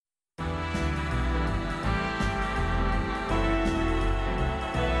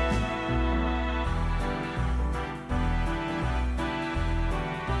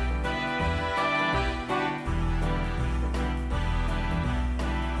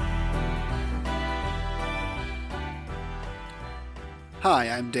Hi,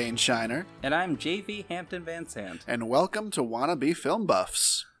 I'm Dane Shiner. And I'm JV Hampton Van Sant. And welcome to Wannabe Film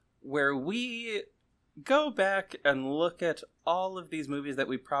Buffs, where we go back and look at all of these movies that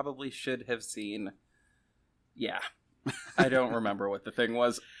we probably should have seen. Yeah. I don't remember what the thing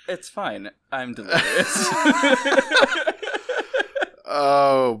was. It's fine. I'm delirious.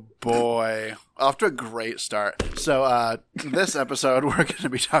 Oh, boy. Off to a great start. So, this episode, we're going to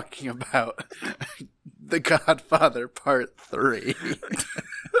be talking about The Godfather Part 3.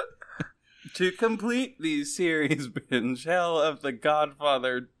 To complete the series binge hell of the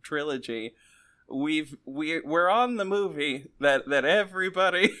Godfather trilogy, we're on the movie that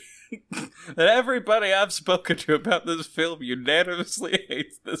everybody that everybody I've spoken to about this film unanimously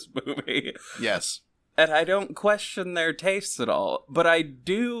hates this movie. Yes. And I don't question their tastes at all, but I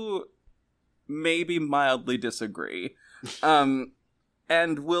do maybe mildly disagree. And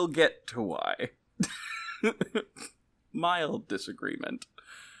we'll get to why. Mild disagreement.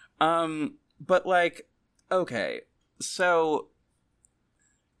 But like, okay, so,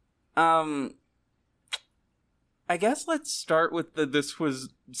 I guess let's start with this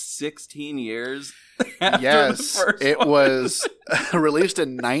was 16 years after yes, the first it one. was released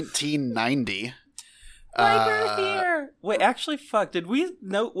in 1990. My birth year! Wait, actually, fuck, did we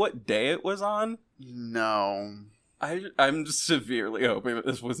note what day it was on? No. I'm severely hoping that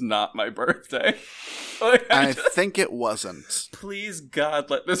this was not my birthday. I think it wasn't. Please, God,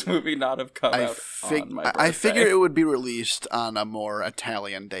 let this movie not have come out on my birthday. I figure it would be released on a more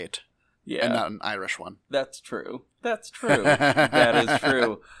Italian date. Yeah. And not an Irish one. That's true. That is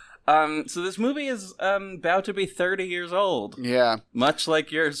true. So this movie is about to be 30 years old. Yeah. Much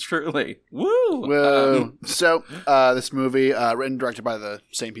like yours truly. Woo! Whoa. So, this movie, written and directed by the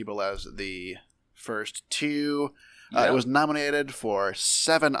same people as the first two. It was nominated for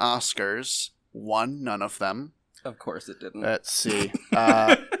 7 Oscars. Won none of them. Of course it didn't. Let's see.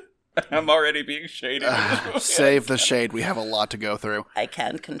 I'm already being shady. Save the shade. We have a lot to go through. I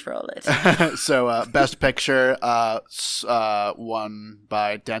can't control it. So, Best Picture won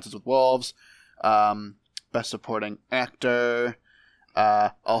by Dances with Wolves. Best Supporting Actor,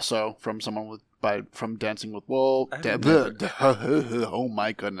 also from from Dancing with Wolves. Oh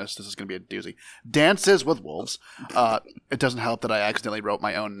my goodness, this is going to be a doozy. Dances with Wolves. It doesn't help that I accidentally wrote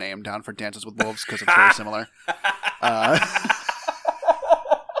my own name down for Dances with Wolves because it's very similar.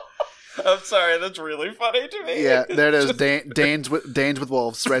 I'm sorry, that's really funny to me. Yeah, there it is. Danes with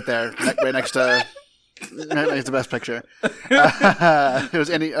Wolves, right there, right next to Best Picture. It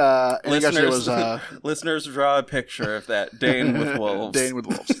was listeners draw a picture of that Dane with Wolves. Dane with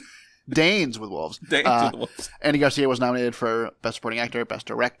Wolves. Danes with Wolves. Danes with Wolves. Andy Garcia was nominated for Best Supporting Actor, Best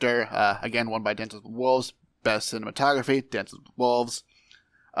Director, again won by Dances with Wolves. Best Cinematography, Dances with Wolves.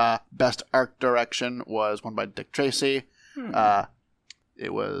 Best Art Direction was won by Dick Tracy.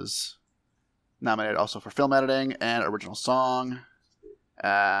 It was nominated also for Film Editing and Original Song.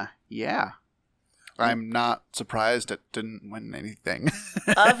 Yeah. I'm not surprised it didn't win anything.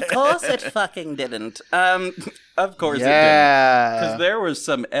 Of course it fucking didn't. Of course it didn't. Because there was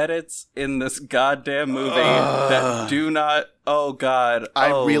some edits in this goddamn movie that do not... Oh, God. I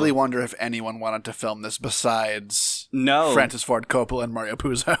really wonder if anyone wanted to film this besides Francis Ford Coppola and Mario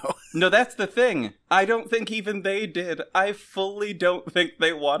Puzo. No, that's the thing. I don't think even they did. I fully don't think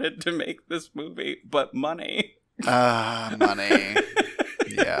they wanted to make this movie, but money. Money.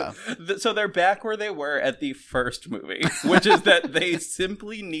 Yeah. So they're back where they were at the first movie, which is that they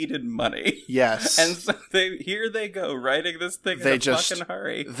simply needed money. Yes. And so here they go, writing this thing in a fucking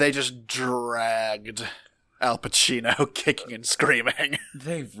hurry. They just dragged Al Pacino kicking and screaming.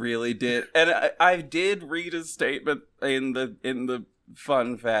 They really did. And I did read a statement in the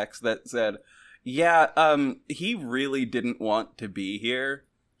fun facts that said, he really didn't want to be here.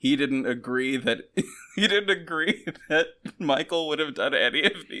 He didn't agree that Michael would have done any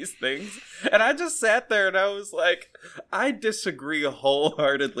of these things. And I just sat there and I was like, I disagree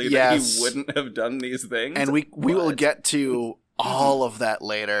wholeheartedly that he wouldn't have done these things. And we will get to all of that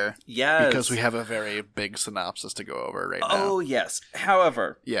later. Yes. Because we have a very big synopsis to go over right now. Oh, yes.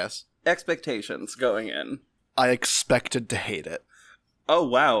 However. Yes. Expectations going in. I expected to hate it. Oh,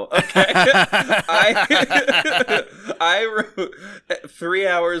 wow. Okay. I wrote 3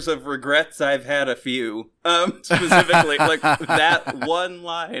 hours of regrets. I've had a few. Specifically, like that one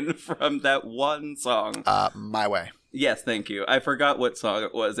line from that one song. My Way. Yes, thank you. I forgot what song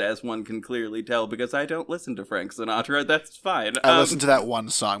it was, as one can clearly tell, because I don't listen to Frank Sinatra. That's fine. I listened to that one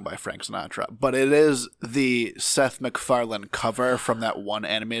song by Frank Sinatra, but it is the Seth MacFarlane cover from that one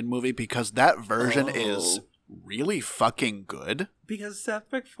animated movie, because that version is really fucking good. Because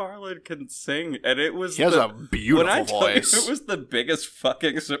Seth MacFarlane can sing, and it was he has a beautiful voice. It was the biggest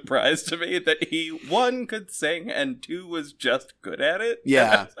fucking surprise to me that he, 1, could sing, and 2, was just good at it. Yeah.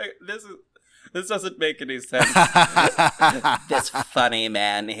 And I was like, this doesn't make any sense. This funny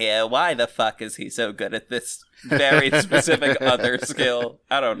man here, why the fuck is he so good at this very specific other skill?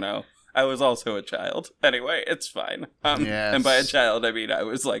 I don't know. I was also a child. Anyway, it's fine. Yes. And by a child, I mean I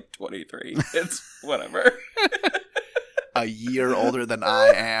was like 23. It's whatever. A year older than I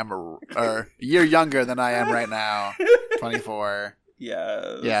am, or a year younger than I am right now. 24.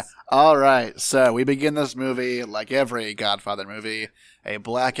 Yes. Yeah. All right. So we begin this movie like every Godfather movie, a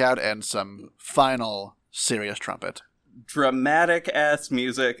blackout and some final serious trumpet. Dramatic ass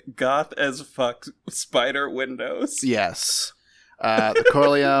music, goth as fuck, spider windows. Yes. The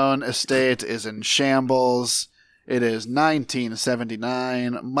Corleone estate is in shambles. It is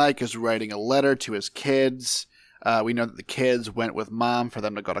 1979. Mike is writing a letter to his kids. We know that the kids went with mom for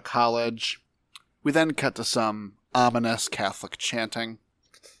them to go to college. We then cut to some ominous Catholic chanting.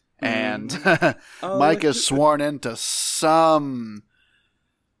 And Mike is sworn into some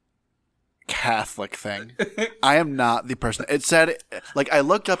Catholic thing. I am not the person. It said, like, I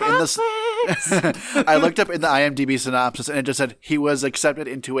looked up in this. I looked up in the IMDb synopsis, and it just said he was accepted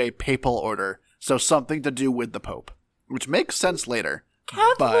into a papal order, so something to do with the Pope, which makes sense later.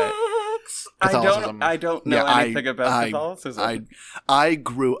 But I don't know anything about Catholicism. I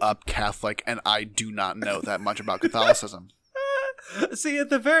grew up Catholic, and I do not know that much about Catholicism. See, at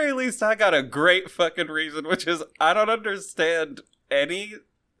the very least, I got a great fucking reason, which is I don't understand any.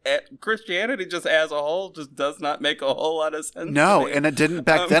 Christianity just as a whole just does not make a whole lot of sense. No, and it didn't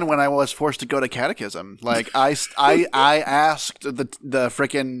back then when I was forced to go to catechism. Like I asked the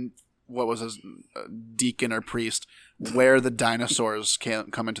frickin' what was his deacon or priest where the dinosaurs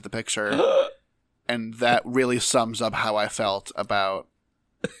come into the picture, and that really sums up how I felt about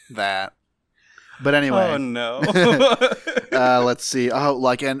that. But anyway, oh no. Let's see.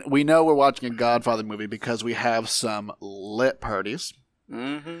 And we know we're watching a Godfather movie because we have some lit parties.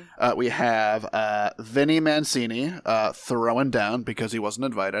 Mm-hmm. We have Vinnie Mancini throwing down because he wasn't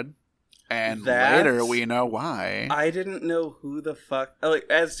invited, and later we know why. I didn't know who the fuck. Like,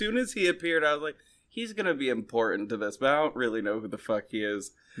 as soon as he appeared, I was like, he's gonna be important to this, but I don't really know who the fuck he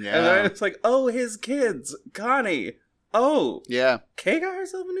is. Yeah. And then it's like, oh, his kids, Connie. Oh, yeah. Kay got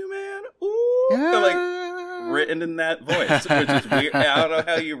herself a new man. Ooh, Yeah. Like written in that voice, which is weird. I don't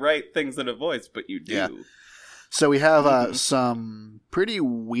know how you write things in a voice, but you do. Yeah. So we have some pretty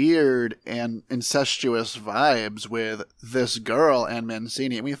weird and incestuous vibes with this girl and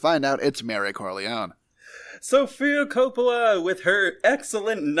Mancini, and we find out it's Mary Corleone. Sofia Coppola with her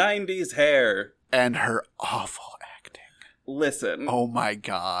excellent 90s hair. And her awful acting. Listen. Oh my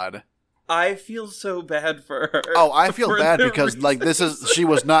god. I feel so bad for her. Oh, I feel bad because, reasons. she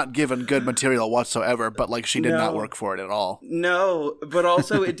was not given good material whatsoever, but, she did not work for it at all. No, but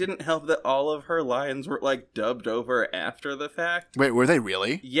also it didn't help that all of her lines were, dubbed over after the fact. Wait, were they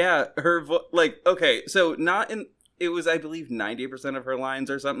really? Yeah, her okay, so it was, I believe, 90% of her lines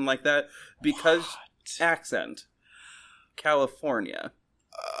or something like that, because accent. California.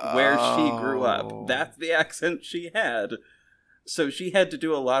 Where she grew up. That's the accent she had. So she had to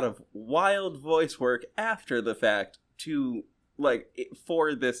do a lot of wild voice work after the fact to,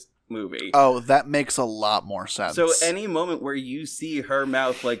 for this movie. Oh, that makes a lot more sense. So any moment where you see her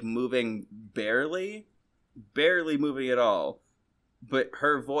mouth, moving barely moving at all, but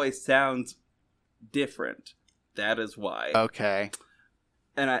her voice sounds different. That is why. Okay.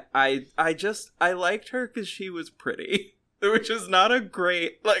 And I liked her because she was pretty. Which is not a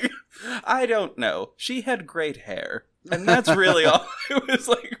great, I don't know. She had great hair. And that's really all. It was,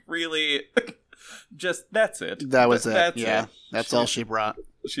 really, that's it. That was it. Yeah, that's all she brought.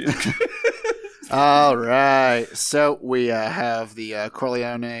 She... All right. So we have the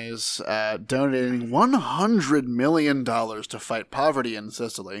Corleones donating $100 million to fight poverty in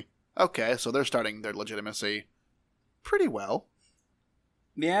Sicily. Okay, so they're starting their legitimacy pretty well.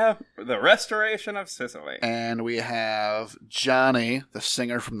 Yeah, the restoration of Sicily. And we have Johnny, the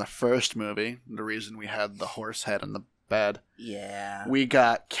singer from the first movie, the reason we had the horse head in the bed. Yeah. We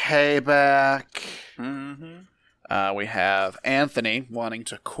got Kay back. Mm-hmm. We have Anthony wanting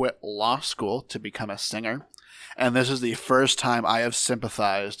to quit law school to become a singer. And this is the first time I have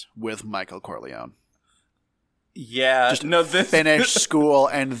sympathized with Michael Corleone. Yeah. Just finish school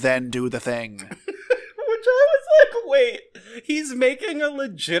and then do the thing. Which I was like, wait, he's making a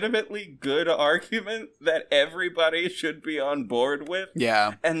legitimately good argument that everybody should be on board with.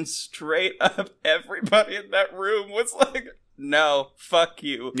 Yeah. And straight up, everybody in that room was like, no, fuck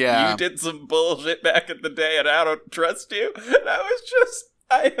you. Yeah. You did some bullshit back in the day and I don't trust you. And I was just,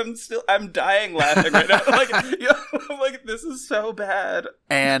 I'm dying laughing right now. Like, I'm like, this is so bad.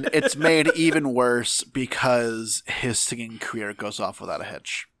 And it's made even worse because his singing career goes off without a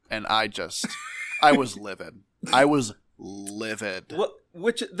hitch. And I was livid. I was livid.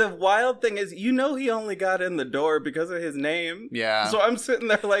 Which the wild thing is, he only got in the door because of his name. Yeah. So I'm sitting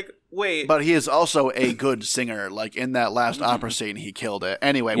there like, wait. But he is also a good singer. Like in that last opera scene, he killed it.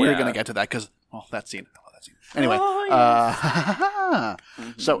 Anyway, we're going to get to that because, that scene. Anyway,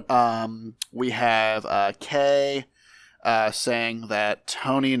 so we have Kay saying that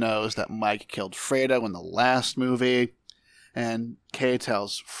Tony knows that Mike killed Fredo in the last movie. And Kay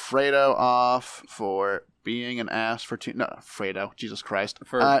tells Fredo off for being an ass for Fredo, Jesus Christ.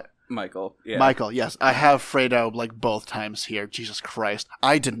 For Michael, yeah. Michael, yes. I have Fredo like both times here. Jesus Christ.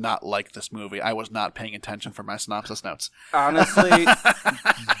 I did not like this movie. I was not paying attention for my synopsis notes. Honestly,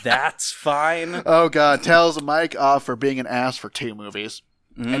 that's fine. Oh, God. Tells Mike off for being an ass for 2 movies.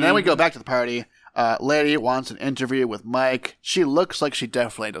 And then we go back to the party. Lady wants an interview with Mike. She looks like she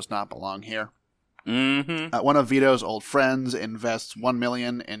definitely does not belong here. One of Vito's old friends invests $1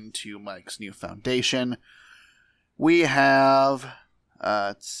 million into Mike's new foundation. We have,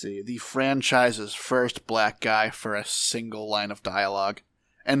 the franchise's first black guy for a single line of dialogue,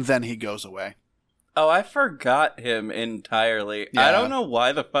 and then he goes away. Oh, I forgot him entirely. Yeah. I don't know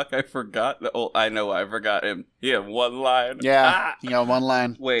why the fuck I forgot. I know I forgot him. He had one line. Yeah, he got one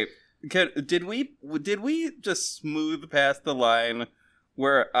line. Wait, did we just smooth past the line?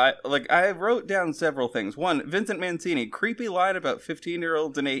 Where I wrote down several things. 1, Vincent Mancini, creepy line about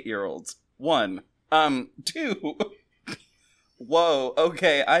 15-year-olds and 8-year-olds. 1. 2, whoa,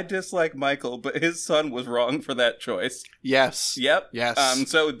 okay, I dislike Michael, but his son was wrong for that choice. Yes. Yep. Yes.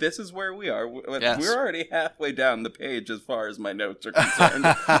 So this is where we are. Yes. We're already halfway down the page as far as my notes are concerned.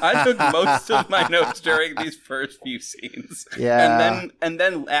 I took most of my notes during these first few scenes. Yeah. And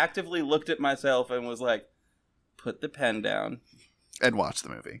then actively looked at myself and was like, put the pen down. And watch the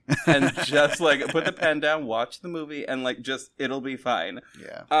movie. And just like put the pen down, watch the movie, and like just it'll be fine.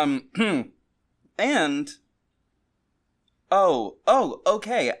 Yeah. And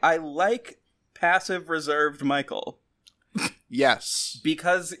okay. I like passive reserved Michael. Yes.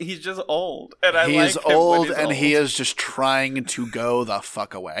 Because he's just old. And I he's like him old when he's and old. He is just trying to go the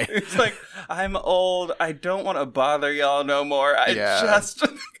fuck away. It's like, I'm old. I don't want to bother y'all no more. I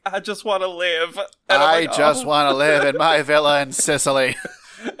just want to live. And I just want to live in my villa in Sicily.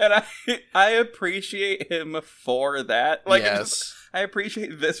 And I appreciate him for that. Like, yes. I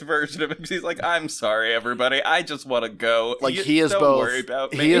appreciate this version of him because he's like, I'm sorry, everybody. I just want to go. Like, Don't worry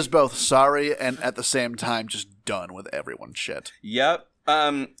about me. He is both sorry and at the same time just done with everyone's shit. Yep.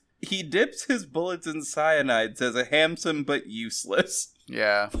 He dips his bullets in cyanide, says a handsome but useless.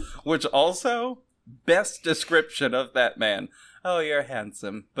 Yeah. Which also, best description of that man. Oh, you're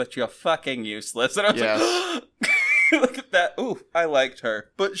handsome, but you're fucking useless. And I was like, look at that. Ooh, I liked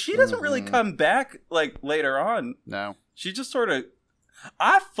her. But she doesn't really come back, like, later on. No. She just sort of...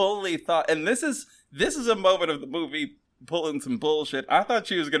 I fully thought... And this is a moment of the movie pulling some bullshit. I thought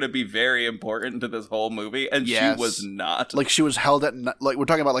she was going to be very important to this whole movie, and she was not. Like, she was held at... Like, we're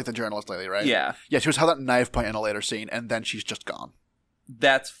talking about, like, the journalist lady, right? Yeah. Yeah, she was held at knife point in a later scene, and then she's just gone.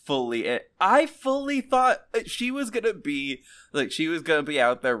 That's fully it. I fully thought she was going to be, like,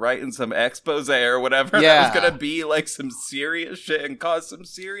 out there writing some expose or whatever. Yeah. That was going to be, like, some serious shit and cause some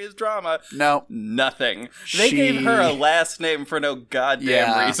serious drama. No. Nothing. They gave her a last name for no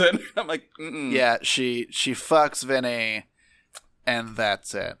goddamn reason. I'm like, mm-mm. Yeah, she fucks Vinny, and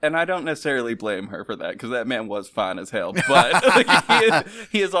that's it. And I don't necessarily blame her for that, because that man was fine as hell. But like,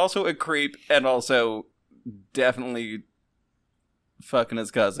 he is also a creep, and also definitely... fucking his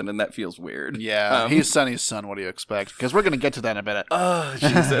cousin, and that feels weird. Yeah, he's Sonny's son. What do you expect? Because we're going to get to that in a minute. Oh,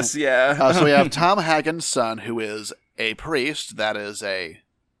 Jesus, yeah. So we have Tom Hagen's son, who is a priest. That is a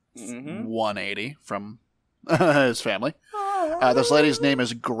 180 from his family. This lady's name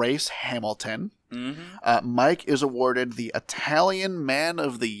is Grace Hamilton. Mike is awarded the Italian Man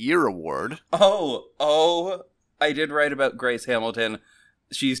of the Year award. Oh, I did write about Grace Hamilton.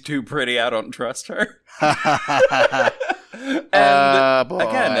 She's too pretty. I don't trust her. And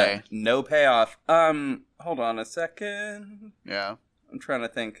again, no payoff. Hold on a second. Yeah. I'm trying to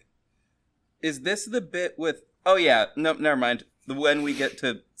think. Is this the bit with... Oh, yeah. No, never mind. When we get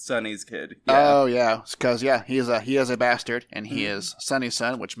to Sonny's kid. Yeah. Oh, yeah. Because, he is a bastard, and he is Sonny's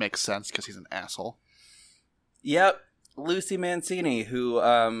son, which makes sense because he's an asshole. Yep. Lucy Mancini, who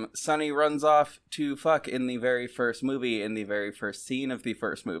Sonny runs off to fuck in the very first movie, in the very first scene of the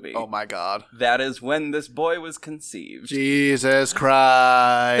first movie. Oh my god. That is when this boy was conceived. Jesus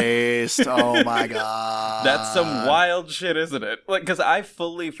Christ. Oh my god. That's some wild shit, isn't it? Like, because I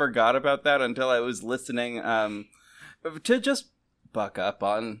fully forgot about that until I was listening to just buck up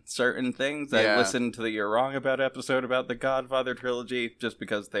on certain things. I listened to the You're Wrong About episode about the Godfather trilogy just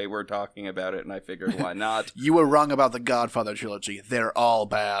because they were talking about it, and I figured why not. You were wrong about the Godfather trilogy. They're all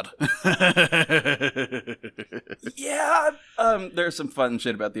bad. Yeah. There's some fun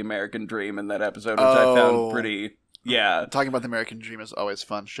shit about the American Dream in that episode, which I found pretty... Yeah. Talking about the American Dream is always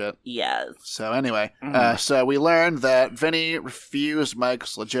fun shit. Yes. So anyway, so we learned that Vinny refused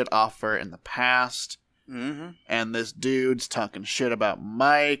Mike's legit offer in the past. Mm-hmm. And this dude's talking shit about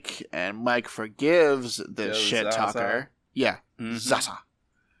Mike, and Mike forgives this shit talker. Yeah, Zaza.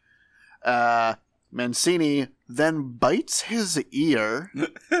 Mancini then bites his ear.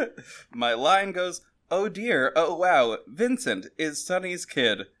 My line goes, "Oh dear, oh wow, Vincent is Sonny's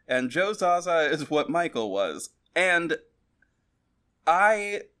kid, and Joe Zaza is what Michael was. And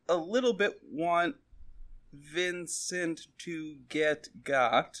I a little bit want Vincent to get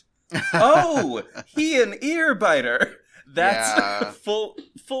got." Oh, he an ear biter. That's full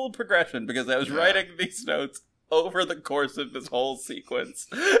progression, because I was writing these notes over the course of this whole sequence.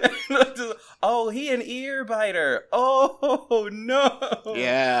 Oh, he an ear biter. Oh no.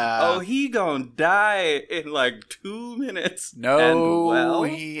 Yeah. Oh, he gonna die in like 2 minutes. No, and, well,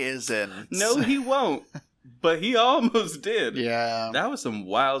 he isn't. No, he won't. But he almost did. Yeah. That was some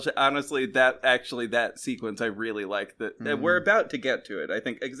wild shit. Honestly, that sequence, I really like. That we're about to get to it, I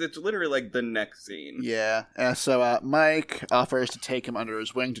think, because it's literally like the next scene. Yeah. So Mike offers to take him under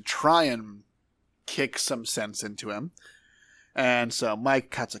his wing to try and kick some sense into him. And so Mike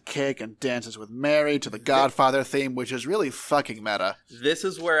cuts a cake and dances with Mary to the Godfather theme, which is really fucking meta. This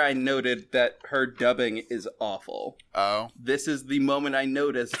is where I noted that her dubbing is awful. Oh. This is the moment I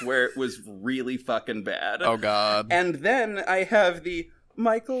noticed where it was really fucking bad. Oh, God. And then I have the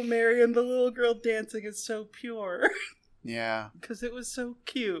Michael, Mary, and the little girl dancing is so pure. Yeah. Because it was so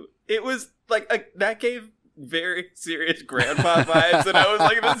cute. It was like, that gave very serious grandpa vibes, and I was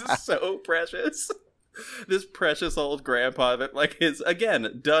like, this is so precious. This precious old grandpa that, like, is,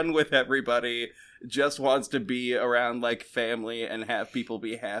 again, done with everybody, just wants to be around, like, family and have people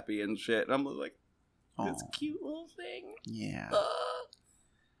be happy and shit. And I'm like, this cute little thing. Yeah.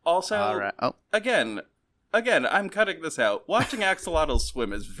 Also, all right. again, I'm cutting this out. Watching axolotls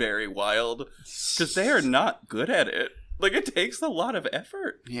swim is very wild, because they are not good at it. Like, it takes a lot of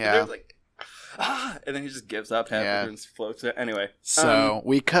effort. Yeah. They're like, and then he just gives up halfway and floats it. Anyway. So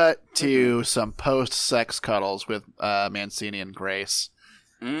we cut to some post-sex cuddles with Mancini and Grace.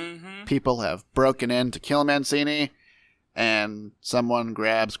 Mm-hmm. People have broken in to kill Mancini, and someone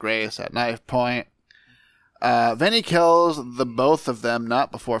grabs Grace at knife point. Vinny kills the both of them,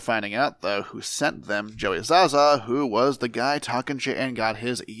 not before finding out, though, who sent them, Joey Zaza, who was the guy talking shit and got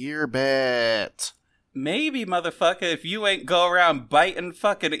his ear bit. Maybe, motherfucker, if you ain't go around biting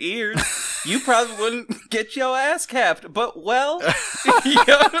fucking ears, you probably wouldn't get your ass capped. But, well, your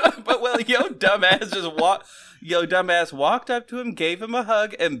dumbass walked up to him, gave him a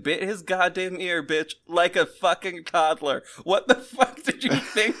hug, and bit his goddamn ear, bitch, like a fucking toddler. What the fuck did you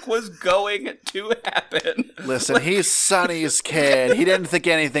think was going to happen? Listen, he's Sonny's kid. He didn't think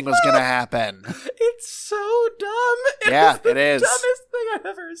anything was going to happen. It's so dumb. It is. Dumbest thing I've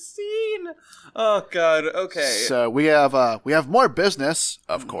ever seen. Oh God. Okay. So we have more business,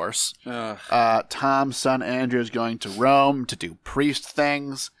 of course. Tom's son Andrew is going to Rome to do priest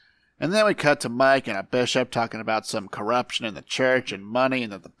things, and then we cut to Mike and a bishop talking about some corruption in the church and money,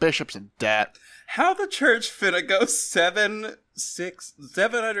 and that the bishop's in debt. How the church finna go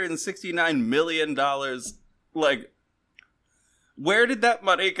 $769 million? Like, where did that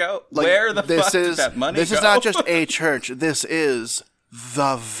money go? Like, where the fuck did that money go? This is not just a church. This is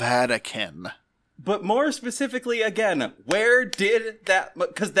the Vatican. But more specifically, again, where did that...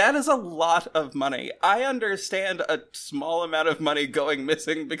 Because that is a lot of money. I understand a small amount of money going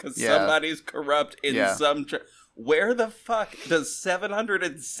missing because somebody's corrupt in some church. Where the fuck does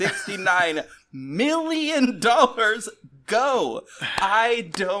 $769 million go?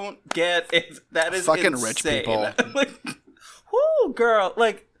 I don't get it. That is fucking insane. rich people. Like, whoo, girl.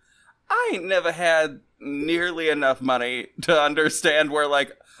 Like, I ain't never had nearly enough money to understand where,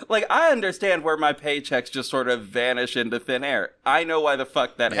 like, I understand where my paychecks just sort of vanish into thin air. I know why the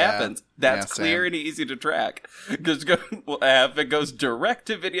fuck that happens. That's clear and easy to track. Because if it goes direct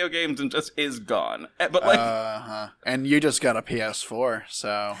to video games and just is gone. But, like... And you just got a PS4,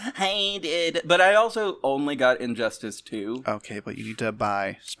 so... I did. But I also only got Injustice 2. Okay, but you need to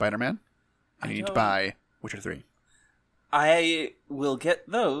buy Spider-Man. And you need to buy Witcher 3. I will get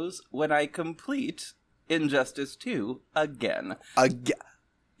those when I complete Injustice 2 again.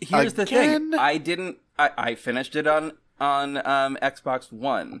 Here's the thing. I finished it on Xbox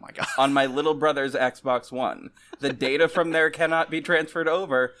One. Oh my God. On my little brother's Xbox One. The data from there cannot be transferred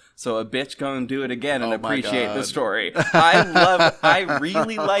over, so a bitch go and do it again and appreciate the story. I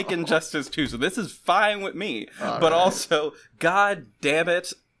really like Injustice 2, so this is fine with me. But also, god damn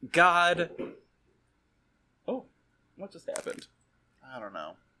it, Oh, what just happened? I don't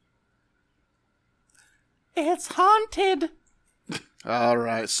know. It's haunted!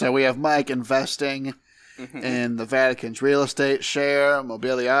 Alright, so we have Mike investing in the Vatican's real estate share,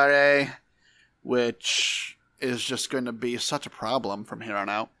 Mobiliare, which is just going to be such a problem from here on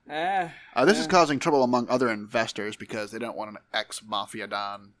out. This is causing trouble among other investors because they don't want an ex-mafia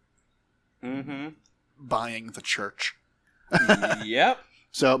don buying the church. Yep.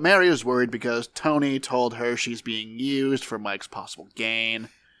 So Mary is worried because Tony told her she's being used for Mike's possible gain.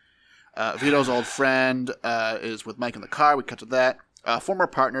 Vito's old friend is with Mike in the car. We cut to that. Former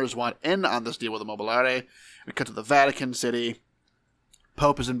partners want in on this deal with Immobiliare. We cut to the Vatican City.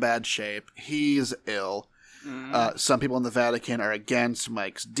 Pope is in bad shape. He's ill. Some people in the Vatican are against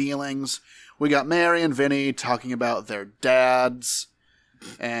Mike's dealings. We got Mary and Vinny talking about their dads.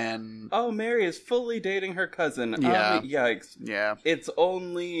 And Mary is fully dating her cousin. Yeah. Yikes. Yeah. It's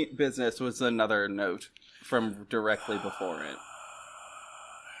only business was another note from directly before it.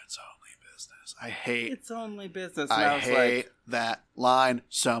 It's only business. I hate that line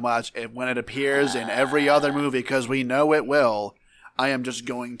so much. And when it appears in every other movie, because we know it will, I am just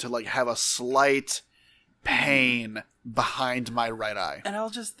going to have a slight pain behind my right eye. And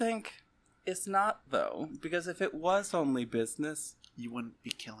I'll just think, it's not though, because if it was only business, you wouldn't be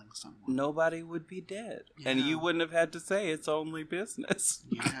killing someone. Nobody would be dead, and you wouldn't have had to say it's only business.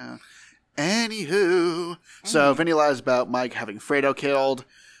 Yeah. Anywho, so Vinny lies about Mike having Fredo killed.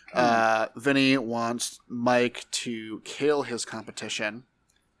 Vinny wants Mike to kill his competition,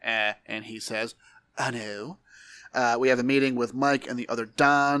 and he says, no. We have a meeting with Mike and the other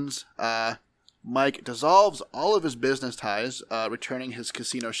Dons. Mike dissolves all of his business ties, returning his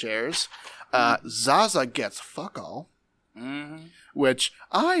casino shares. Zaza gets fuck all, which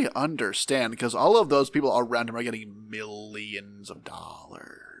I understand, because all of those people around him are getting millions of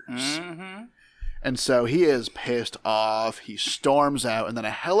dollars. And so he is pissed off, he storms out, and then a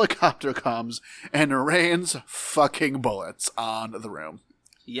helicopter comes and rains fucking bullets on the room.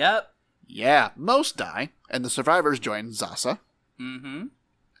 Yep. Yeah, most die, and the survivors join Zaza.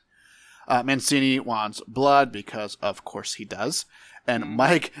 Mancini wants blood, because of course he does, and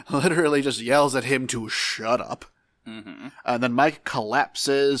Mike literally just yells at him to shut up. And then Mike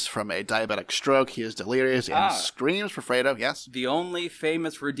collapses from a diabetic stroke. He is delirious and screams for Fredo. Yes? The only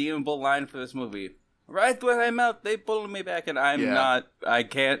famous redeemable line for this movie. Right where I'm out, they pulled me back, and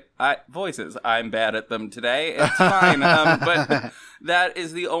voices. I'm bad at them today. It's fine. But that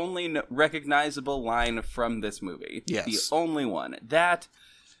is the only recognizable line from this movie. Yes. The only one. That,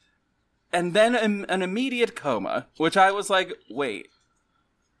 and then an immediate coma, which I was like, wait.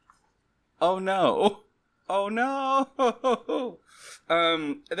 Oh no. Oh no!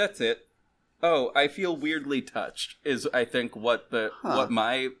 That's it. Oh, I feel weirdly touched is, I think, what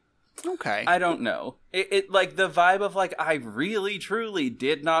my... Okay. I don't know. It like, the vibe of, I really, truly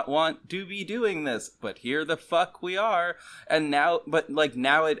did not want to be doing this, but here the fuck we are. And now,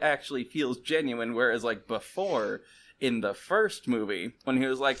 now it actually feels genuine, whereas, before, in the first movie, when he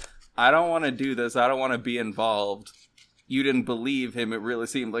was like, I don't want to do this, I don't want to be involved, you didn't believe him, it really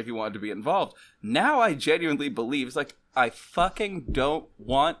seemed like he wanted to be involved. Now I genuinely believe, it's like, I fucking don't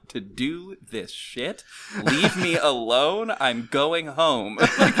want to do this shit. Leave me alone. I'm going home.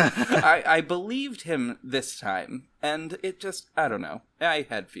 I believed him this time, and it just, I don't know. I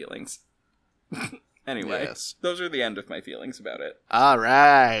had feelings. Anyway, those are the end of my feelings about it. All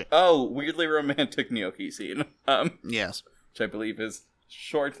right. Oh, weirdly romantic gnocchi scene. Yes. Which I believe is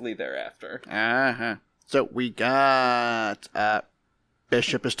shortly thereafter. So we got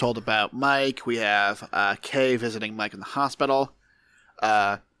Bishop is told about Mike. We have Kay visiting Mike in the hospital.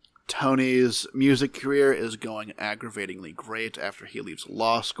 Tony's music career is going aggravatingly great after he leaves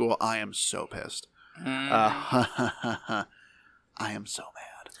law school. I am so pissed. I am so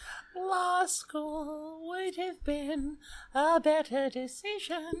mad. Law school would have been a better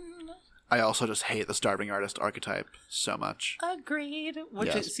decision. I also just hate the starving artist archetype so much. Agreed.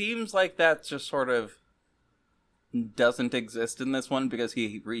 Which Yes. it seems like that just sort of doesn't exist in this one because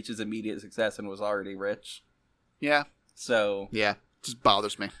he reaches immediate success and was already rich. Yeah. So... Yeah. Just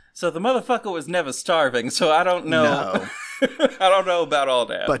bothers me. So the motherfucker was never starving, so I don't know. No. I don't know about all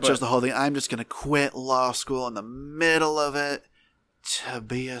that. But just the whole thing, I'm just going to quit law school in the middle of it to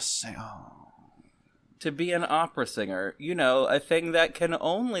be a singer. To be an opera singer, you know, a thing that can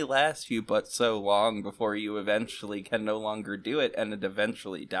only last you but so long before you eventually can no longer do it and it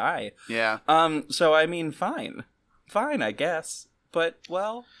eventually die. Yeah. So I mean, fine. Fine, I guess. But,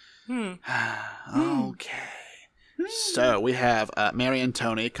 well, Okay. So we have Mary and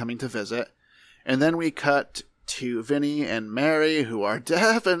Tony coming to visit, and then we cut to Vinny and Mary, who are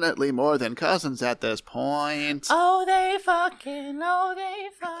definitely more than cousins at this point. Oh, they fucking.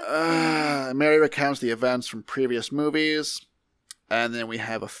 Mary recounts the events from previous movies, and then we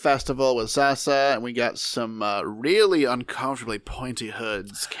have a festival with Zaza, and we got some really uncomfortably pointy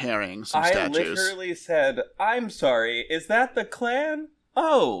hoods carrying some statues. I literally said, I'm sorry, is that the clan?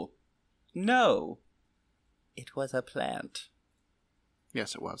 Oh, no. It was a plant.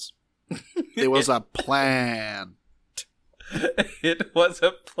 Yes, it was. It was a plant. It was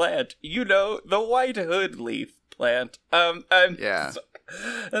a plant. You know, the white hood leaf plant. Yeah.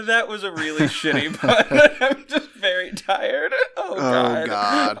 That was a really shitty pun. I'm just very tired. Oh,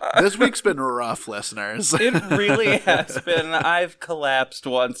 God. This week's been rough, listeners. It really has been. I've collapsed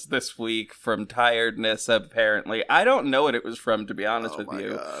once this week from tiredness, apparently. I don't know what it was from, to be honest with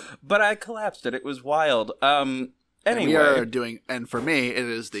you. God. But I collapsed it. It was wild. Anyway. And we are doing, and for me, it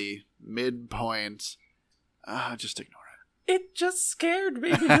is the midpoint. Just ignore it. It just scared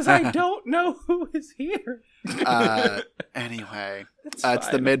me because I don't know who is here. Anyway, it's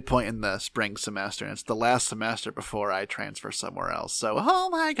the midpoint in the spring semester, and it's the last semester before I transfer somewhere else. So, oh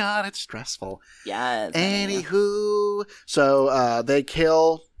my God, it's stressful. Yes. Anywho, so they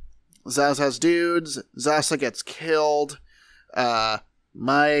kill Zaza's dudes. Zaza gets killed.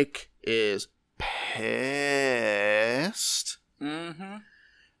 Mike is pissed. Mm-hmm.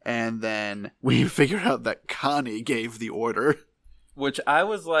 And then we figure out that Connie gave the order. Which I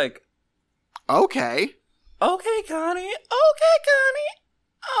was like, Okay, Connie.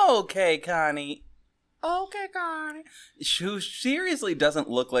 Okay, Connie. She seriously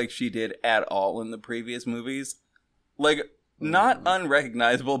doesn't look like she did at all in the previous movies. Like, not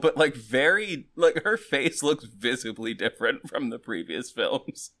unrecognizable, but like very, like her face looks visibly different from the previous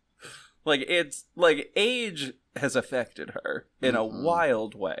films. Like, it's, like, age has affected her in a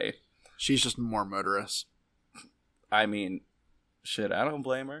wild way. She's just more murderous. I mean, shit, I don't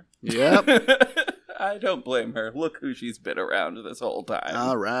blame her. Yep. I don't blame her. Look who she's been around this whole time.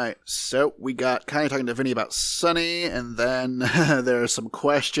 All right. So we got Connie talking to Vinny about Sonny, and then there are some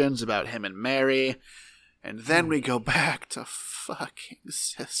questions about him and Mary, and then we go back to fucking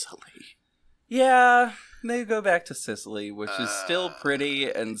Sicily. Yeah, they go back to Sicily, which is still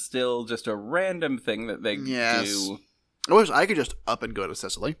pretty and still just a random thing that they do. I wish I could just up and go to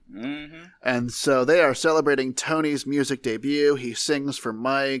Sicily. Mm-hmm. And so they are celebrating Tony's music debut. He sings for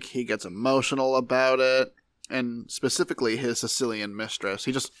Mike. He gets emotional about it. And specifically his Sicilian mistress.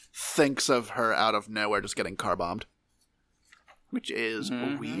 He just thinks of her out of nowhere just getting car bombed. Which is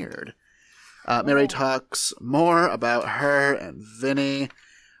weird. Mary talks more about her and Vinny.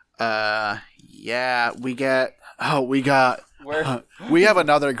 Yeah, we have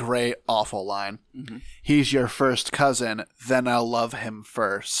another great awful line. Mm-hmm. He's your first cousin, then I'll love him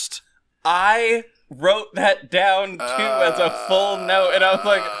first. I wrote that down too as a full note, and I was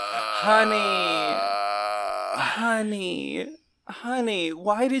like, honey,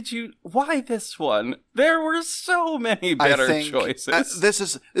 why this one? There were so many better choices. This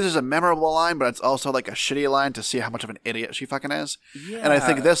is a memorable line, but it's also like a shitty line to see how much of an idiot she fucking is. Yeah. And I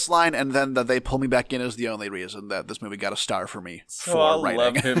think this line and then that they pull me back in is the only reason that this movie got a star for me. So I'll writing.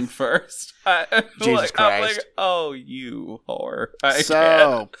 love him first. Jesus Christ. I'm like, oh, you whore.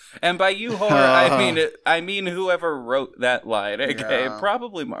 And by you whore, I mean whoever wrote that line. Okay,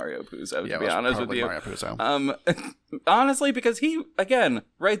 probably Mario Puzo, to be honest with you. Mario Puzo. Honestly, because he, again,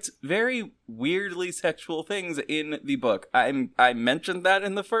 writes very weirdly sexual things in the book. I mentioned that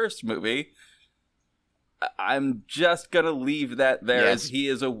in the first movie. I'm just gonna leave that there as he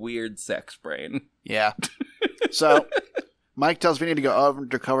is a weird sex brain. Yeah. So, Mike tells Vinny to go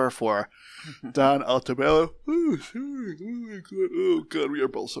undercover for Don Altabello. Oh, God, we are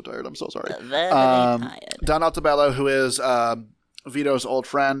both so tired. I'm so sorry. Very tired. Don Altabello, who is Vito's old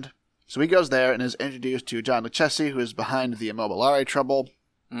friend. So he goes there and is introduced to John Lucchesi, who is behind the Immobiliare trouble.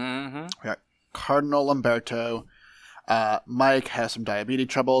 Mm-hmm. We got Cardinal Lamberto. Mike has some diabetes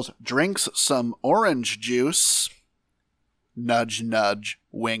troubles, drinks some orange juice. Nudge, nudge,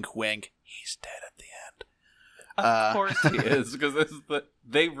 wink, wink. He's dead at the end. Of course he is, because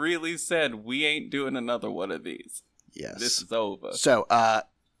they really said, we ain't doing another one of these. Yes. This is over. So,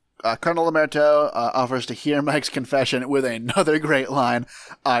 Colonel Lamberto offers to hear Mike's confession with another great line.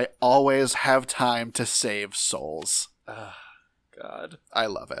 I always have time to save souls. God. I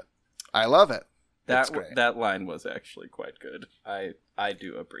love it. I love it. That line was actually quite good. I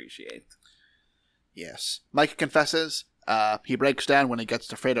do appreciate. Yes. Mike confesses. He breaks down when he gets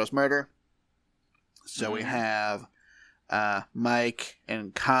to Fredo's murder. So we have Mike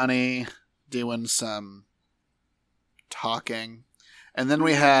and Connie doing some talking. And then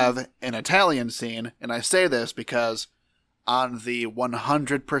we have an Italian scene. And I say this because on the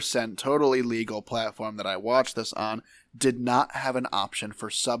 100% totally legal platform that I watched this on, did not have an option for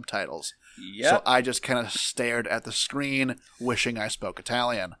subtitles. Yep. So I just kind of stared at the screen, wishing I spoke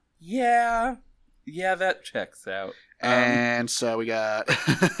Italian. Yeah, that checks out. And so we got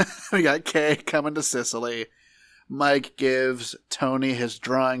Kay coming to Sicily. Mike gives Tony his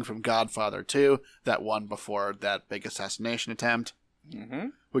drawing from Godfather 2, that one before that big assassination attempt. Mm-hmm.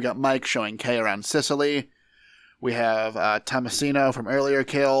 We got Mike showing Kay around Sicily. We have Tomasino from earlier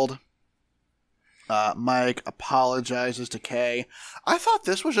killed. Mike apologizes to Kay. I thought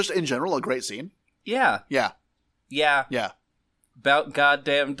this was just, in general, a great scene. Yeah. Yeah. About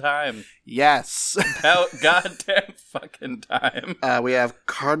goddamn time. Yes. About goddamn fucking time. We have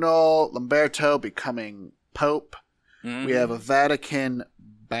Cardinal Lamberto becoming Pope. Mm-hmm. We have a Vatican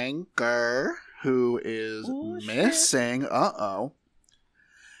banker who is missing. Shit. Uh-oh.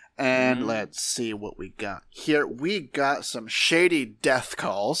 And let's see what we got here. We got some shady death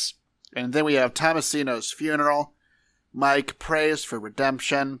calls. And then we have Tomasino's funeral. Mike prays for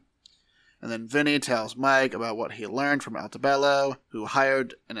redemption. And then Vinny tells Mike about what he learned from Altobello, who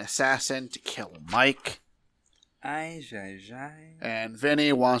hired an assassin to kill Mike. And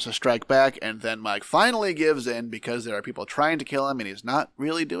Vinny wants to strike back, and then Mike finally gives in because there are people trying to kill him, and he's not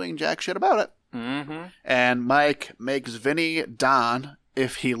really doing jack shit about it. Mm-hmm. And Mike makes Vinny Don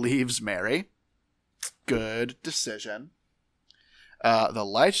if he leaves Mary. Good decision. The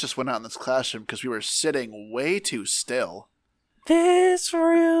lights just went out in this classroom because we were sitting way too still. This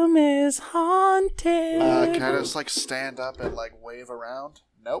room is haunted. Can I just stand up and wave around?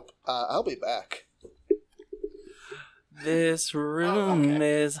 Nope. I'll be back. This room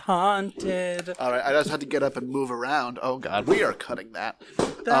is haunted. All right, I just had to get up and move around. Oh God, we are cutting that.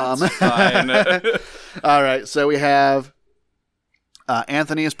 That's fine. All right, so we have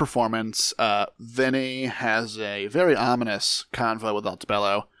Anthony's performance. Vinny has a very ominous convo with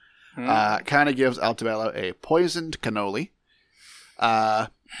Altobello. Kind of gives Altobello a poisoned cannoli.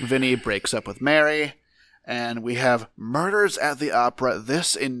 Vinny breaks up with Mary. And we have murders at the opera.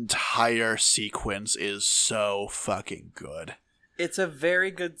 This entire sequence is so fucking good. It's a very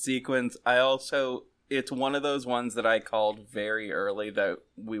good sequence. It's one of those ones that I called very early that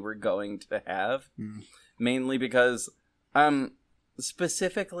we were going to have. Mainly because,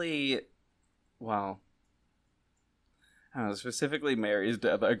 specifically Mary's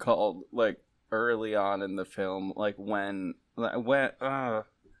death I called, early on in the film, when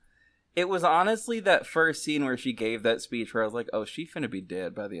it was honestly that first scene where she gave that speech where I was like, oh, she finna be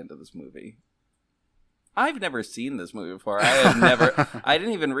dead by the end of this movie. I've never seen this movie before. I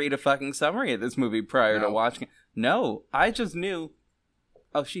didn't even read a fucking summary of this movie prior to watching it. No, I just knew,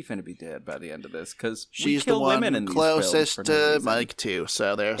 oh, she finna be dead by the end of this, because she's the one closest to Mike too,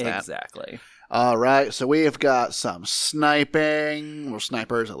 so there's that. Exactly. All right, so we've got some sniping, or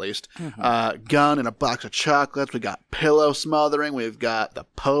snipers at least, gun and a box of chocolates. We got pillow smothering. We've got the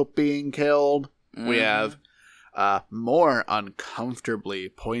Pope being killed. We have more uncomfortably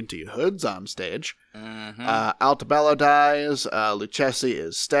pointy hoods on stage. Altobello dies. Lucchesi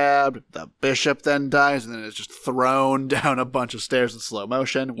is stabbed. The bishop then dies, and then is just thrown down a bunch of stairs in slow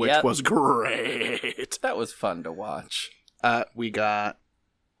motion, which was great. That was fun to watch. We got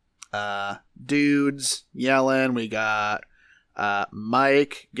dudes yelling. We got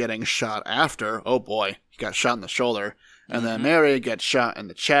Mike getting shot after. Oh boy, he got shot in the shoulder. And then Mary gets shot in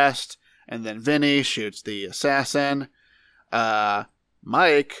the chest. And then Vinny shoots the assassin.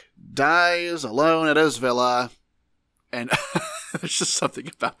 Mike dies alone at his villa. And there's just something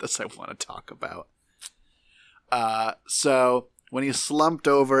about this I want to talk about. So when he slumped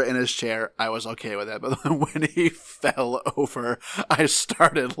over in his chair, I was okay with that. But when he fell over, I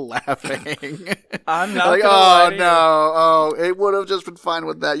started laughing. I'm not like, oh, no. Oh, it would have just been fine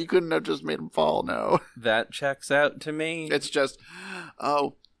with that. You couldn't have just made him fall, no. That checks out to me. It's just,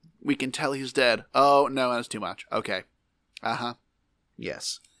 oh, We can tell he's dead. Oh, no, that's too much. Okay. Uh-huh.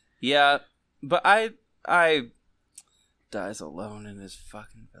 Yes. Yeah, but I dies alone in his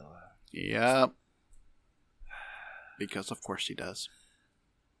fucking villa. Yep. Because of course he does.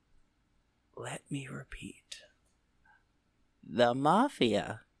 Let me repeat. The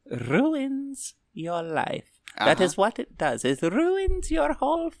mafia ruins your life. That is what it does. It ruins your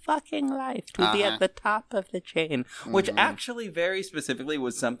whole fucking life to be at the top of the chain. Which actually very specifically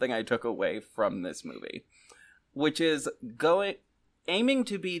was something I took away from this movie. Which is aiming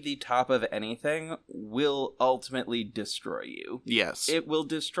to be the top of anything will ultimately destroy you. Yes. It will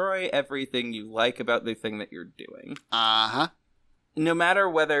destroy everything you like about the thing that you're doing. Uh-huh. No matter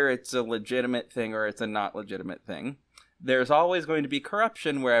whether it's a legitimate thing or it's a not legitimate thing. There's always going to be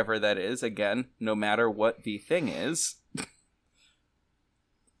corruption wherever that is, again, no matter what the thing is.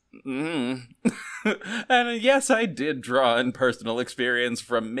 And yes, I did draw in personal experience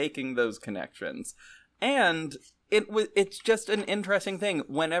from making those connections. And it's just an interesting thing.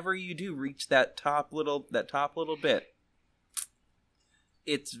 Whenever you do reach that top little bit,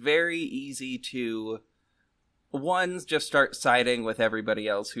 it's very easy to... One's just start siding with everybody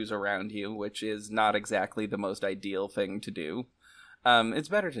else who's around you, which is not exactly the most ideal thing to do. It's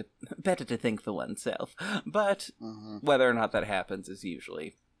better to think for oneself, but whether or not that happens is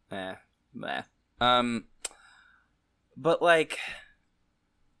usually meh. But like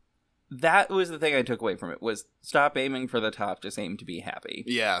that was the thing I took away from it, was stop aiming for the top, just aim to be happy.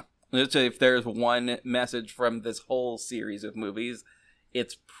 Yeah. So if there's one message from this whole series of movies,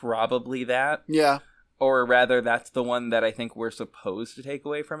 it's probably that. Yeah. Or rather, that's the one that I think we're supposed to take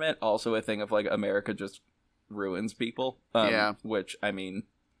away from it. Also a thing of, like, America just ruins people. Yeah. Which, I mean...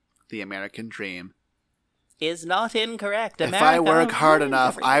 The American dream. Is not incorrect. If I work hard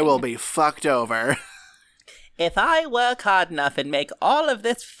enough, I will be fucked over. If I work hard enough and make all of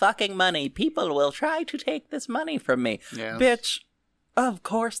this fucking money, people will try to take this money from me. Yes. Bitch, of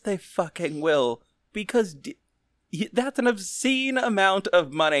course they fucking will. Because that's an obscene amount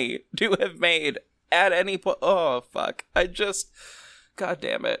of money to have made at any point. Oh, fuck. God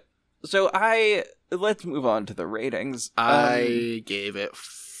damn it. So let's move on to the ratings. I gave it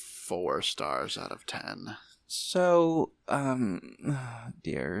 4 stars out of 10. So,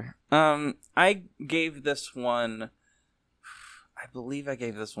 dear. I gave this one, I believe I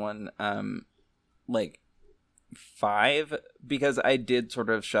gave this one, 5, because I did sort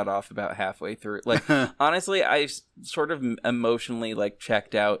of shut off about halfway through. Like, honestly, I sort of emotionally, like,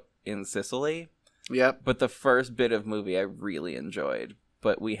 checked out in Sicily. Yep. But the first bit of movie I really enjoyed,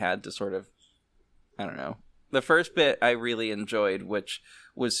 but we had to sort of, I don't know. The first bit I really enjoyed, which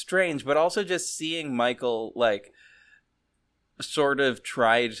was strange, but also just seeing Michael, like, sort of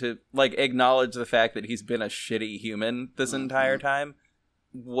try to, like, acknowledge the fact that he's been a shitty human this entire time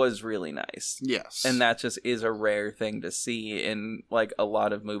was really nice. Yes. And that just is a rare thing to see in, like, a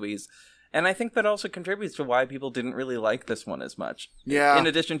lot of movies. And I think that also contributes to why people didn't really like this one as much. Yeah. In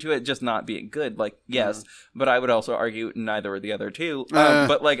addition to it just not being good. Like, yes, but I would also argue neither of the other two.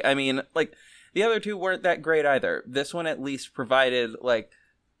 But, like, I mean, like, the other two weren't that great either. This one at least provided, like,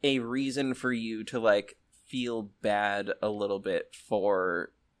 a reason for you to, like, feel bad a little bit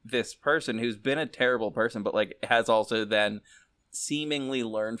for this person who's been a terrible person, but, like, has also then seemingly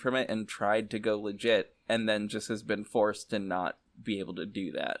learned from it and tried to go legit, and then just has been forced to not be able to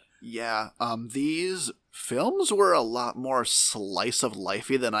do that. Yeah, these films were a lot more slice of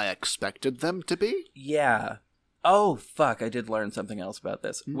lifey than I expected them to be. Yeah. Oh, fuck, I did learn something else about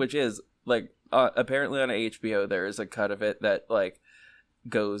this, which is, like, apparently on HBO there is a cut of it that, like,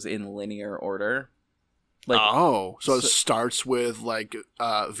 goes in linear order. Like, so it starts with, like,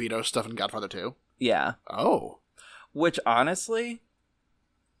 Vito stuff in Godfather 2? Yeah. Oh. Which, honestly,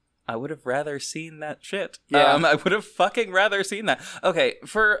 I would have rather seen that shit. Yeah. I would have fucking rather seen that. Okay,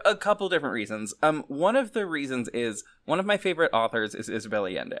 for a couple different reasons. One of the reasons is, one of my favorite authors is Isabel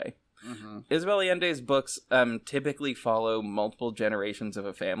Allende. Mm-hmm. Isabel Allende's books typically follow multiple generations of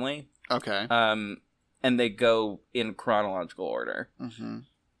a family. Okay. And they go in chronological order. Mm-hmm.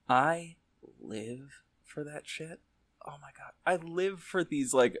 I live for that shit. Oh my god. I live for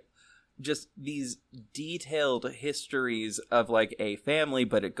these, like, just these detailed histories of, like, a family,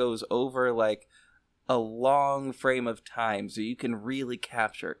 but it goes over, like, a long frame of time, so you can really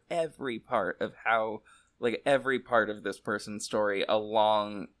capture every part of how, like, every part of this person's story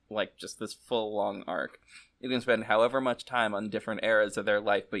along, like, just this full long arc. You can spend however much time on different eras of their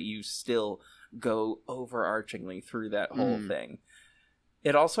life, but you still go overarchingly through that whole thing.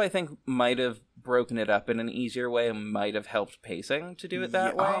 It also, I think, might have broken it up in an easier way and might have helped pacing to do it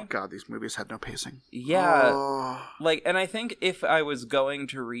that way. Oh, God, these movies had no pacing. Yeah. Oh. Like, and I think if I was going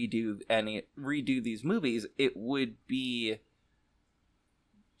to redo these movies, it would be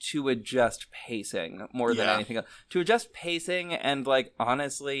to adjust pacing more than anything else. To adjust pacing and, like,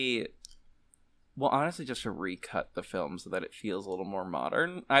 honestly, just to recut the film so that it feels a little more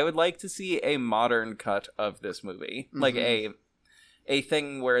modern. I would like to see a modern cut of this movie. Mm-hmm. Like, a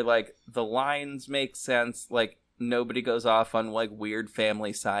thing where, like, the lines make sense, like, nobody goes off on, like, weird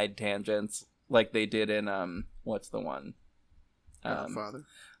family side tangents, like they did in, what's the one? Godfather?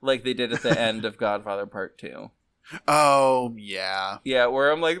 Like they did at the end of Godfather Part 2. Oh, yeah. Yeah,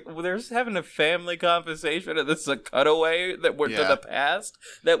 where I'm like, well, they're just having a family conversation, and this is a cutaway that we're to the past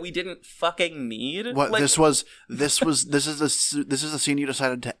that we didn't fucking need. What, like, this is the scene you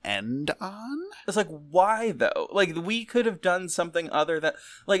decided to end on? It's like, why though? Like, we could have done something other than,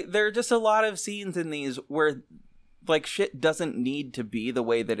 like, there are just a lot of scenes in these where, like, shit doesn't need to be the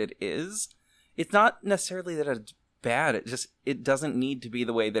way that it is. It's not necessarily that it's bad, it doesn't need to be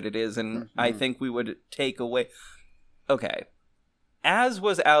the way that it is, and I think we would take away. Okay, as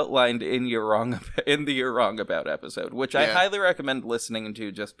was outlined in the You're Wrong About episode, which I highly recommend listening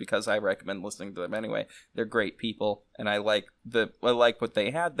to, just because I recommend listening to them anyway. They're great people, and I like what they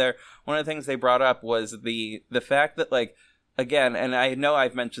had there. One of the things they brought up was the fact that, like, again, and I know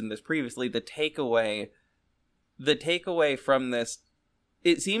I've mentioned this previously, the takeaway from this,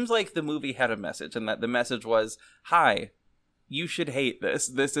 it seems like the movie had a message, and that the message was, hi, you should hate this.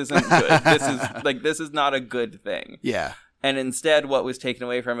 This isn't good. This is not a good thing. Yeah. And instead, what was taken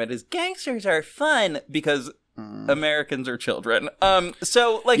away from it is gangsters are fun because Americans are children.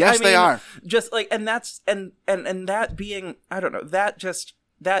 So, like, yes, they are. Just like, and that's and that being, I don't know,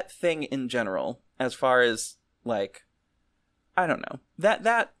 that thing in general, as far as, like, I don't know,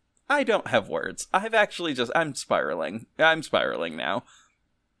 that I don't have words. I'm spiraling. I'm spiraling now.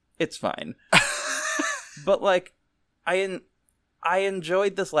 It's fine. But, like, I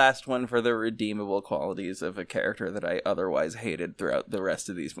enjoyed this last one for the redeemable qualities of a character that I otherwise hated throughout the rest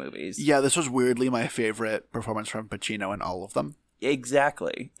of these movies. Yeah, this was weirdly my favorite performance from Pacino in all of them.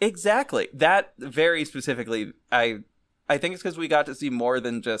 Exactly. That very specifically, I think it's because we got to see more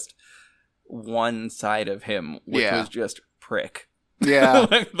than just one side of him, which was just prick. Yeah.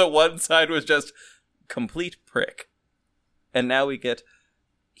 Like, the one side was just complete prick. And now we get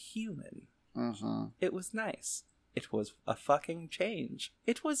human. Mm-hmm. It was nice. It was a fucking change.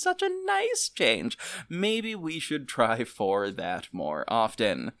 It was such a nice change. Maybe we should try for that more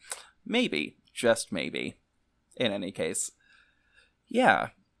often. Maybe. Just maybe. In any case. Yeah.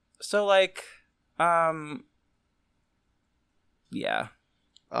 So, like, yeah.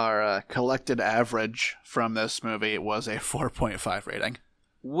 Our collected average from this movie was a 4.5 rating.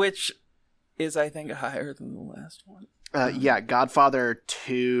 Which is, I think, higher than the last one. Yeah, Godfather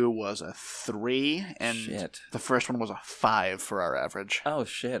 2 was a 3, and the first one was a 5 for our average. Oh,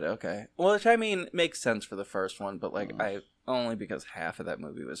 shit, okay. Well, which, I mean, makes sense for the first one, but, like, only because half of that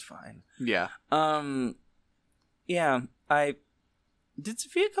movie was fine. Yeah. Yeah, did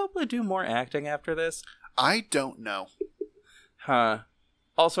Sofia Coppola do more acting after this? I don't know. Huh.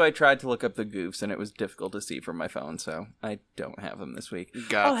 Also, I tried to look up the goofs, and it was difficult to see from my phone, so I don't have them this week.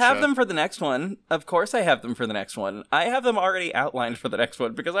 Gotcha. I'll have them for the next one. Of course I have them for the next one. I have them already outlined for the next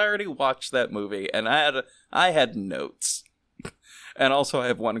one, because I already watched that movie, and I had notes. And also I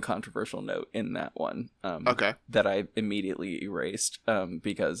have one controversial note in that one. Okay. That I immediately erased,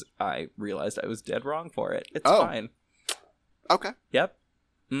 because I realized I was dead wrong for it. It's fine. Okay. Yep.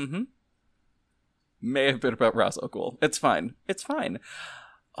 Mm-hmm. May have been about Ra's al Ghul. It's fine. It's fine.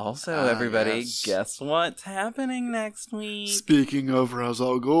 Also, everybody, guess what's happening next week? Speaking of Ra's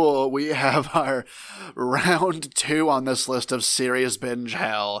al Ghul, we have our round 2 on this list of serious binge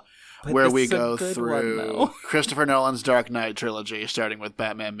hell, where we go through Christopher Nolan's Dark Knight trilogy, starting with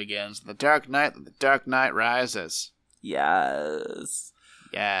Batman Begins, The Dark Knight, and The Dark Knight Rises. Yes.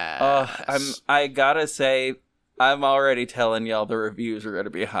 Yes. I gotta say, I'm already telling y'all the reviews are going to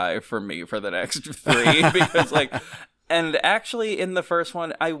be high for me for the next 3, because, like, and actually in the first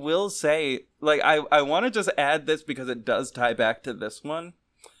one, I will say, like, I want to just add this because it does tie back to this one.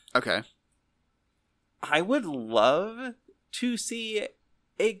 Okay. I would love to see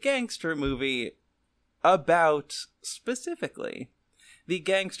a gangster movie about, specifically, the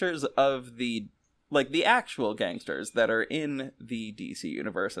gangsters of the, like, the actual gangsters that are in the DC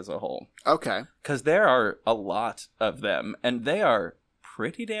universe as a whole. Okay. Because there are a lot of them, and they are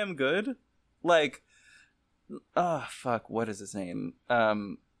pretty damn good. Like, what is his name?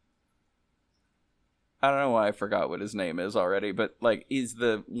 I don't know why I forgot what his name is already, but like he's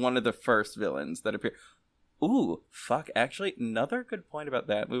the one of the first villains that appear. Ooh, fuck! Actually, another good point about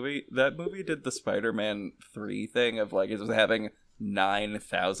that movie. That movie did the Spider-Man 3 thing of like it was having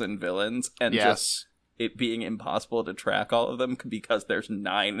 9,000 villains and just it being impossible to track all of them because there's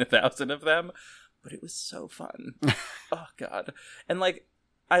 9,000 of them. But it was so fun. Oh god! And like,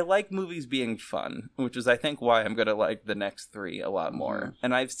 I like movies being fun, which is I think why I'm gonna like the next 3 a lot more.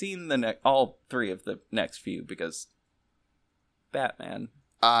 And I've seen all 3 of the next few because Batman.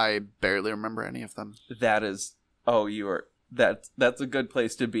 I barely remember any of them. That is, that's a good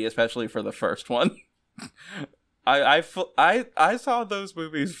place to be, especially for the first one. I saw those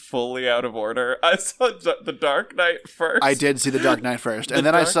movies fully out of order. I saw The Dark Knight first. I did see The Dark Knight first, and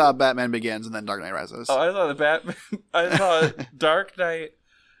then I saw Batman Begins, and then Dark Knight Rises. Oh, I saw I saw Dark Knight,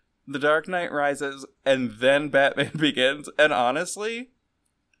 The Dark Knight Rises, and then Batman Begins. And honestly,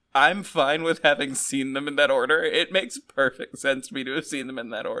 I'm fine with having seen them in that order. It makes perfect sense to me to have seen them in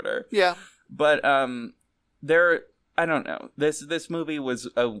that order. Yeah. But I don't know. This movie was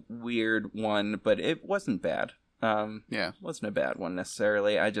a weird one, but it wasn't bad. It wasn't a bad one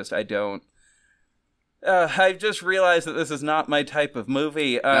necessarily. I've just realized that this is not my type of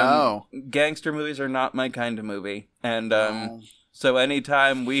movie. No. Gangster movies are not my kind of movie. And so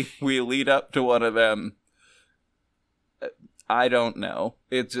anytime we lead up to one of them, I don't know.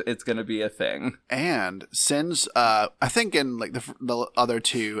 It's going to be a thing. And since I think in like the other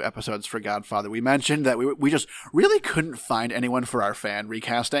 2 episodes for Godfather, we mentioned that we just really couldn't find anyone for our fan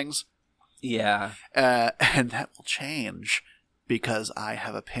recastings. Yeah. And that will change because I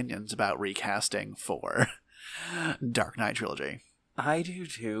have opinions about recasting for Dark Knight Trilogy. I do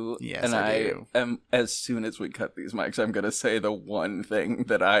too. Yes, and I do. As soon as we cut these mics, I'm going to say the one thing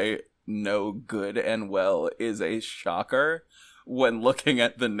that I know good and well is a shocker when looking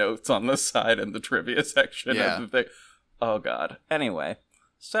at the notes on the side in the trivia section of the thing. Oh god. Anyway,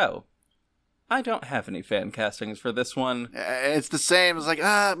 so I don't have any fan castings for this one. It's the same. It's like,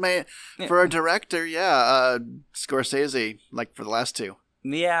 man, for a director, Scorsese, like for the last 2.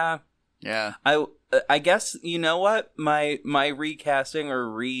 Yeah. Yeah. I guess, you know what? My recasting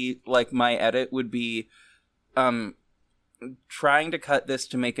or my edit would be trying to cut this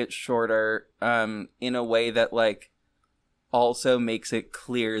to make it shorter in a way that like also makes it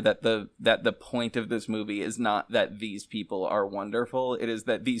clear that the point of this movie is not that these people are wonderful. It is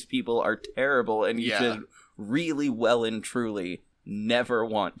that these people are terrible and you should really well and truly never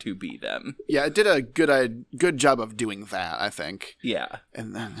want to be them. Yeah, it did a good job of doing that, I think. Yeah.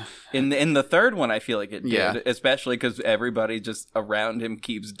 And then in the third one I feel like it did, especially cuz everybody just around him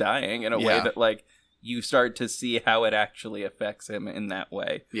keeps dying in a way that like you start to see how it actually affects him in that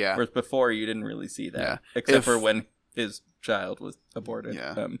way. Yeah. Whereas before you didn't really see that. Except for when his child was aborted.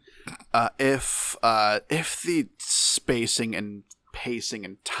 Yeah. If the spacing and pacing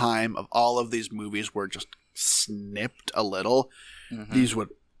and time of all of these movies were just snipped a little, these would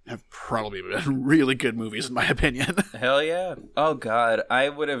have probably been really good movies in my opinion. Hell yeah. Oh god, I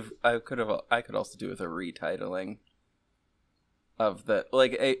could also do with a retitling of the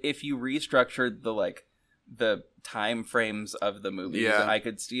like if you restructured the time frames of the movies, I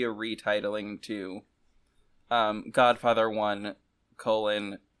could see a retitling to Godfather 1,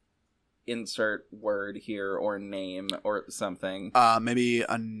 insert word here or name or something. Maybe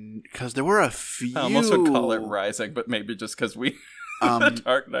because there were a few. I almost would call it Rising, but maybe just because we the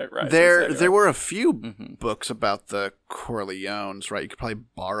Dark Knight Rises. There were a few books about the Corleones, right? You could probably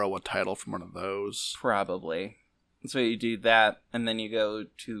borrow a title from one of those. Probably. So you do that, and then you go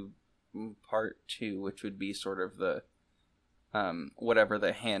to part 2, which would be sort of the whatever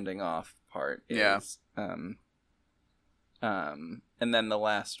the handing off part is. And then the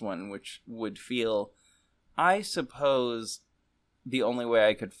last one, which would feel, I suppose, the only way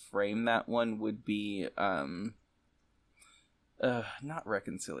I could frame that one would be, not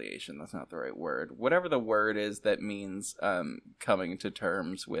reconciliation, that's not the right word. Whatever the word is that means, coming to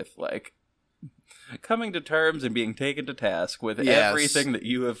terms with, coming to terms and being taken to task with everything that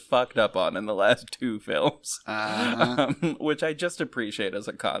you have fucked up on in the last 2 films. Which I just appreciate as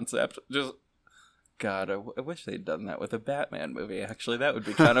a concept. Just, God, I wish they'd done that with a Batman movie, actually. That would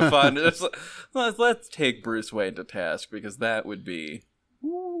be kind of fun. Just, let's take Bruce Wayne to task, because that would be...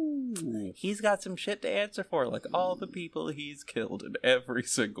 Ooh. He's got some shit to answer for, like all the people he's killed in every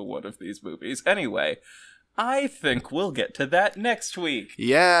single one of these movies. Anyway, I think we'll get to that next week.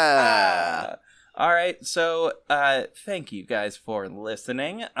 Yeah. All right, so thank you guys for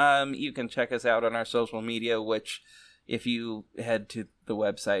listening. You can check us out on our social media, which, if you head to the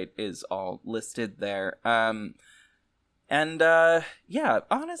website, is all listed there. Yeah,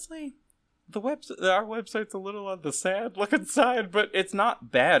 honestly, our website's a little on the sad looking side, but it's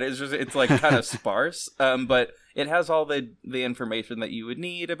not bad. It's like kind of sparse. But it has all the information that you would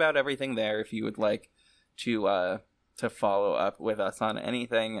need about everything there if you would like to follow up with us on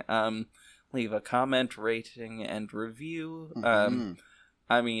anything. Leave a comment, rating, and review.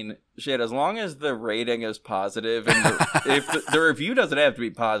 I mean, shit, as long as the rating is positive, and if the review doesn't have to be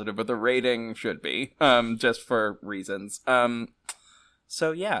positive, but the rating should be, just for reasons.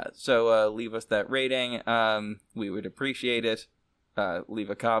 So leave us that rating. We would appreciate it. Leave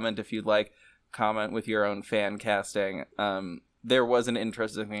a comment if you'd like. Comment with your own fan casting. There was an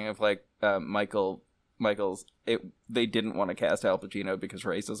interesting thing of like Michael's. They didn't want to cast Al Pacino because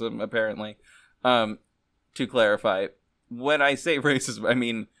racism, apparently. To clarify, when I say racism, I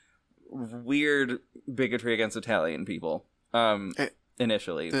mean weird bigotry against Italian people.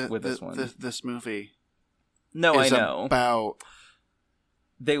 Initially, with this one, this movie. No, is I know about.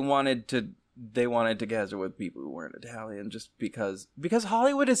 They wanted to cast it with people who weren't Italian just because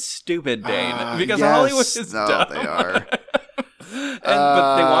Hollywood is stupid, Dane. Because yes, Hollywood is dumb. They are.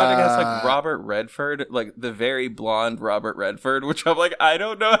 But they wanted to cast like Robert Redford, like the very blonde Robert Redford, which I'm like, I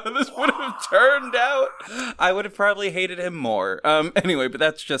don't know how this would have turned out. I would have probably hated him more. Anyway, but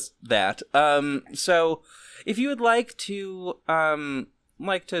that's just that. So if you would like to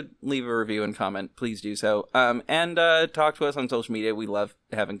leave a review and comment, please do so. And talk to us on social media. We love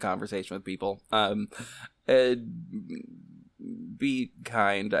having conversation with people. Be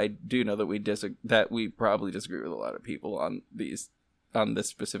kind. I do know that we probably disagree with a lot of people on this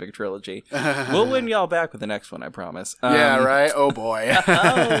specific trilogy. We'll win y'all back with the next one, I promise. Yeah, right? Oh, boy.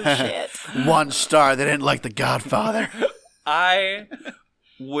 Oh, shit. 1 star. They didn't like The Godfather. I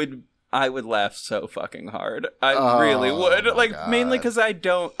would laugh so fucking hard. I really would. Like, God. Mainly because I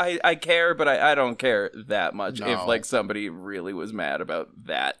care, but I don't care that much if, like, somebody really was mad about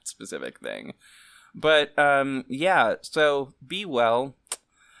that specific thing. But, yeah, so be well.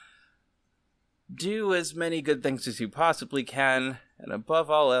 Do as many good things as you possibly can. And above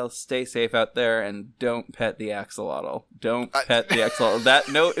all else, stay safe out there and don't pet the axolotl. Don't pet the axolotl. That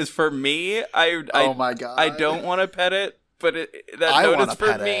note is for me. Oh my God. I don't want to pet it, but that note is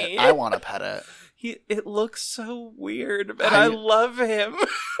for me. I want to pet it. It looks so weird, and I love him.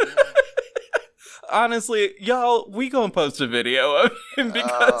 Honestly, y'all, we gonna post a video of him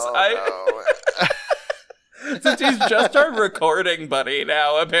because since he's just our recording buddy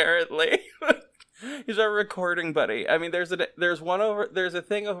now, apparently. He's our recording buddy. I mean, there's a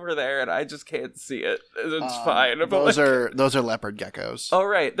thing over there, and I just can't see it. It's fine. But those are leopard geckos. Oh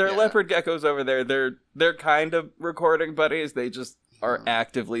right, there are leopard geckos over there. They're kind of recording buddies. They just are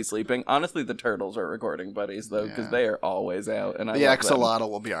actively sleeping. Honestly, the turtles are recording buddies though, because they are always out. And the axolotl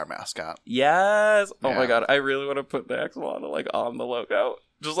will be our mascot. Yes. Oh my God, I really want to put the axolotl like on the logo.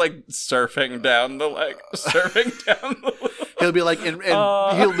 Just like surfing down the He'll be like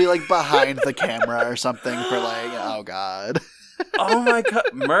he'll be like behind the camera or something for like, oh God. Oh my God,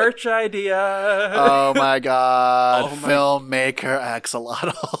 merch idea. Oh my God, filmmaker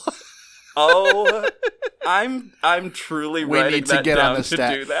axolotl. Oh, I'm truly writing that down to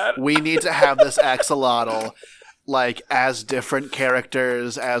do that. We need to have this axolotl like as different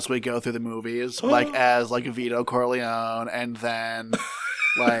characters as we go through the movies, like as like Vito Corleone, and then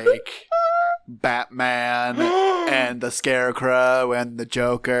like Batman and the Scarecrow and the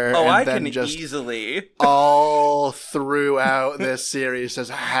Joker. Oh, and I then can just easily all throughout this series as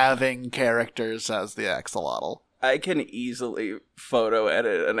having characters as the axolotl. I can easily photo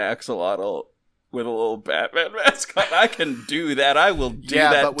edit an axolotl with a little Batman mask on. I can do that. I will do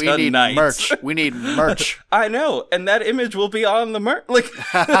that but we tonight. Need merch. We need merch. I know, and that image will be on the merch.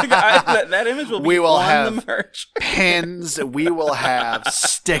 That image will be on the merch. Pins. We will have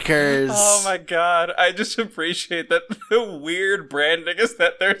stickers. Oh my God! I just appreciate that the weird branding is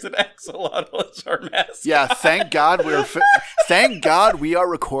that there's an axolotl as our mascot. Yeah, thank God thank God we are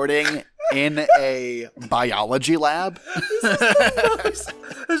recording in a biology lab.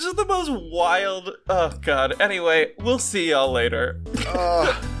 This is the most wild. Oh God. Anyway, we'll see y'all later.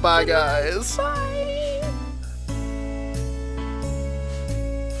 Bye guys. Bye.